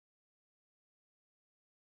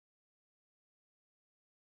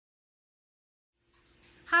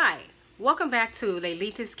Hi, welcome back to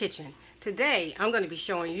Laylita's Kitchen. Today, I'm going to be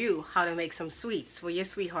showing you how to make some sweets for your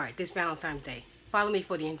sweetheart this Valentine's Day. Follow me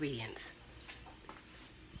for the ingredients.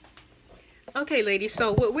 Okay, ladies,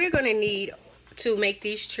 so what we're going to need to make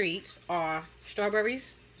these treats are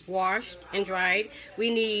strawberries, washed and dried. We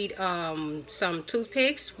need some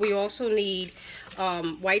toothpicks. We also need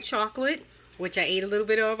white chocolate, which I ate a little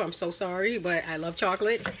bit of. I'm so sorry, but I love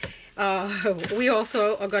chocolate. We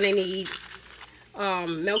also are going to need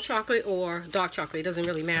milk chocolate or dark chocolate. It doesn't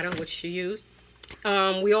really matter which you use.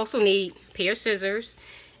 We also need a pair of scissors,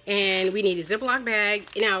 and we need a Ziploc bag.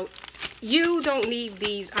 Now, you don't need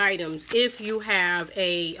these items if you have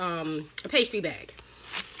a pastry bag.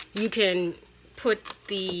 You can put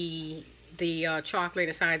the chocolate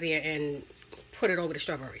inside there and put it over the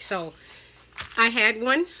strawberries. So I had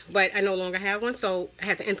one, but I no longer have one, so I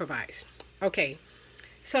had to improvise. Okay,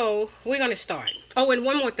 so we're gonna start. Oh, and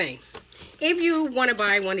one more thing. If you want to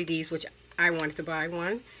buy one of these, which I wanted to buy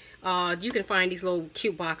one, you can find these little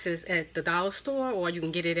cute boxes at the dollar store, or you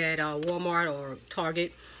can get it at Walmart or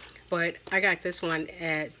Target. But I got this one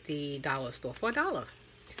at the dollar store for $1.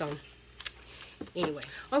 So anyway,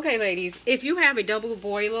 okay, ladies, if you have a double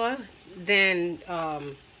boiler, then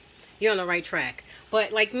you're on the right track.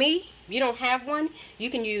 But like me, if you don't have one, you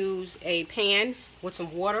can use a pan with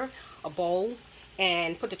some water, a bowl,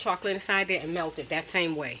 and put the chocolate inside there and melt it that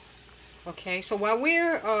same way. Okay, so while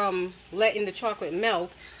we're letting the chocolate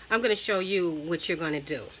melt, I'm going to show you what you're going to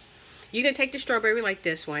do. You're going to take the strawberry like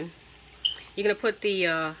this one. You're going to put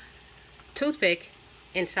the toothpick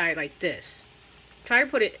inside like this. Try to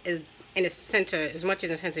put it in the center, as much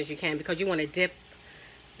in the center as you can, because you want to dip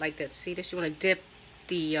like that. See this? You want to dip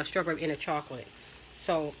the strawberry in the chocolate.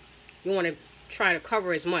 So you want to try to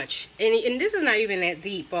cover as much. And this is not even that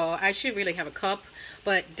deep. I should really have a cup,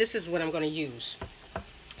 but this is what I'm going to use.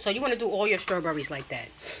 So you want to do all your strawberries like that.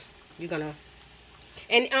 You're gonna,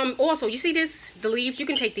 and also you see this, the leaves. You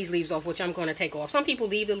can take these leaves off, which I'm going to take off. Some people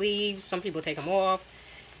leave the leaves. Some people take them off,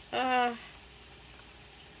 because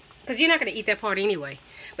you're not going to eat that part anyway.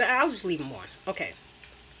 But I'll just leave them on. Okay.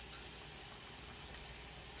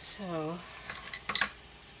 So,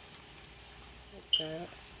 okay.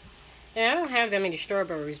 And I don't have that many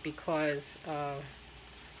strawberries because I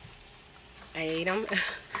ate them.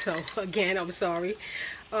 So again, I'm sorry.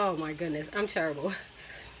 Oh my goodness, I'm terrible.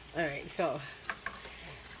 Alright, so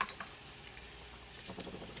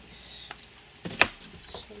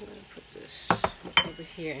I'm going to put this over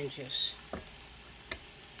here and just...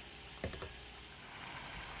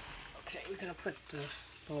 Okay, we're going to put the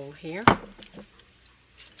bowl here. This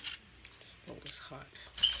bowl is hot.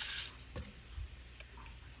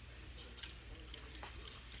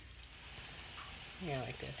 Yeah,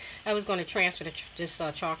 like that. I was going to transfer this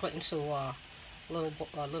chocolate into a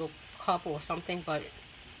little cup or something, but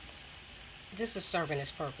this is serving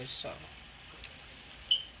its purpose. So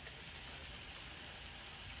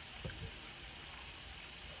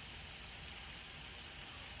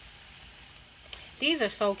these are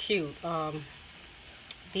so cute.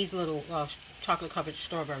 These little chocolate covered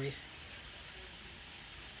strawberries,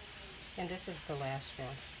 and this is the last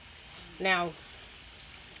one. Now,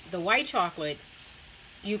 the white chocolate,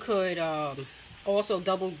 you could also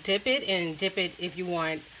double dip it and dip it if you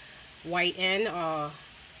want white and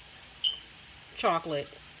chocolate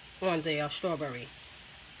on the strawberry.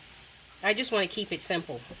 I just want to keep it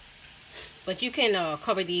simple. But you can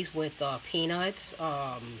cover these with peanuts,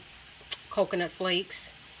 coconut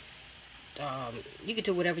flakes. You can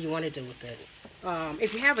do whatever you want to do with it.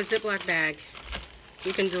 If you have a Ziploc bag,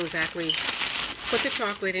 you can do exactly, put the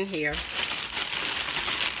chocolate in here.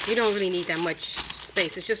 You don't really need that much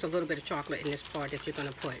space. It's just a little bit of chocolate in this part that you're going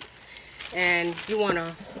to put. And you want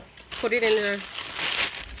to put it in a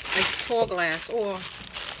tall glass or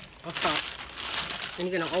a cup. And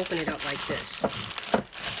you're going to open it up like this.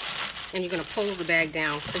 And you're going to pull the bag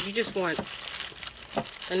down, because you just want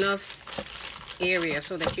enough area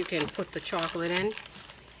so that you can put the chocolate in.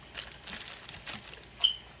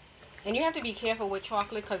 And you have to be careful with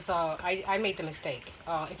chocolate, because I made the mistake.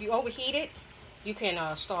 If you overheat it, you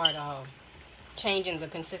can start changing the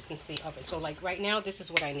consistency of it. So like right now, this is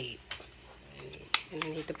what I need. And I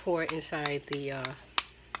need to pour it inside the,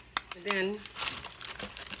 then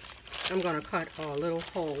I'm going to cut a little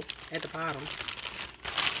hole at the bottom.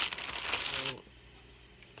 So,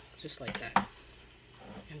 just like that.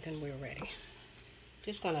 And then we're ready.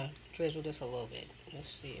 Just going to drizzle this a little bit.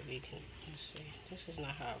 Let's see if we can, let's see. This is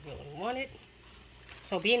not how I really want it.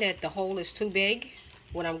 So being that the hole is too big,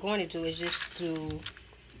 what I'm going to do is just do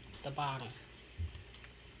the bottom.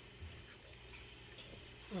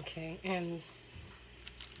 Okay, and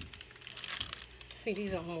See,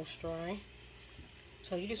 these are almost dry.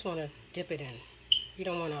 So you just want to dip it in. You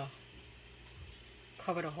don't want to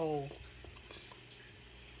cover the whole.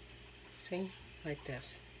 See? Like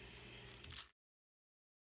this.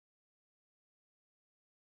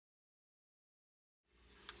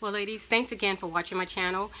 Well, ladies, thanks again for watching my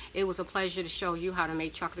channel. It was a pleasure to show you how to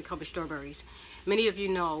make chocolate covered strawberries. Many of you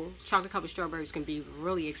know chocolate covered strawberries can be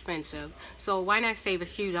really expensive. So why not save a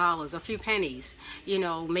few dollars, a few pennies, you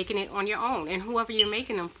know, making it on your own. And whoever you're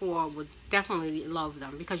making them for would definitely love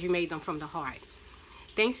them because you made them from the heart.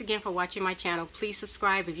 Thanks again for watching my channel. Please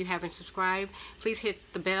subscribe if you haven't subscribed. Please hit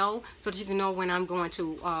the bell so that you can know when I'm going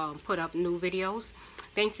to put up new videos.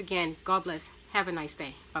 Thanks again. God bless. Have a nice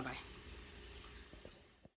day. Bye-bye.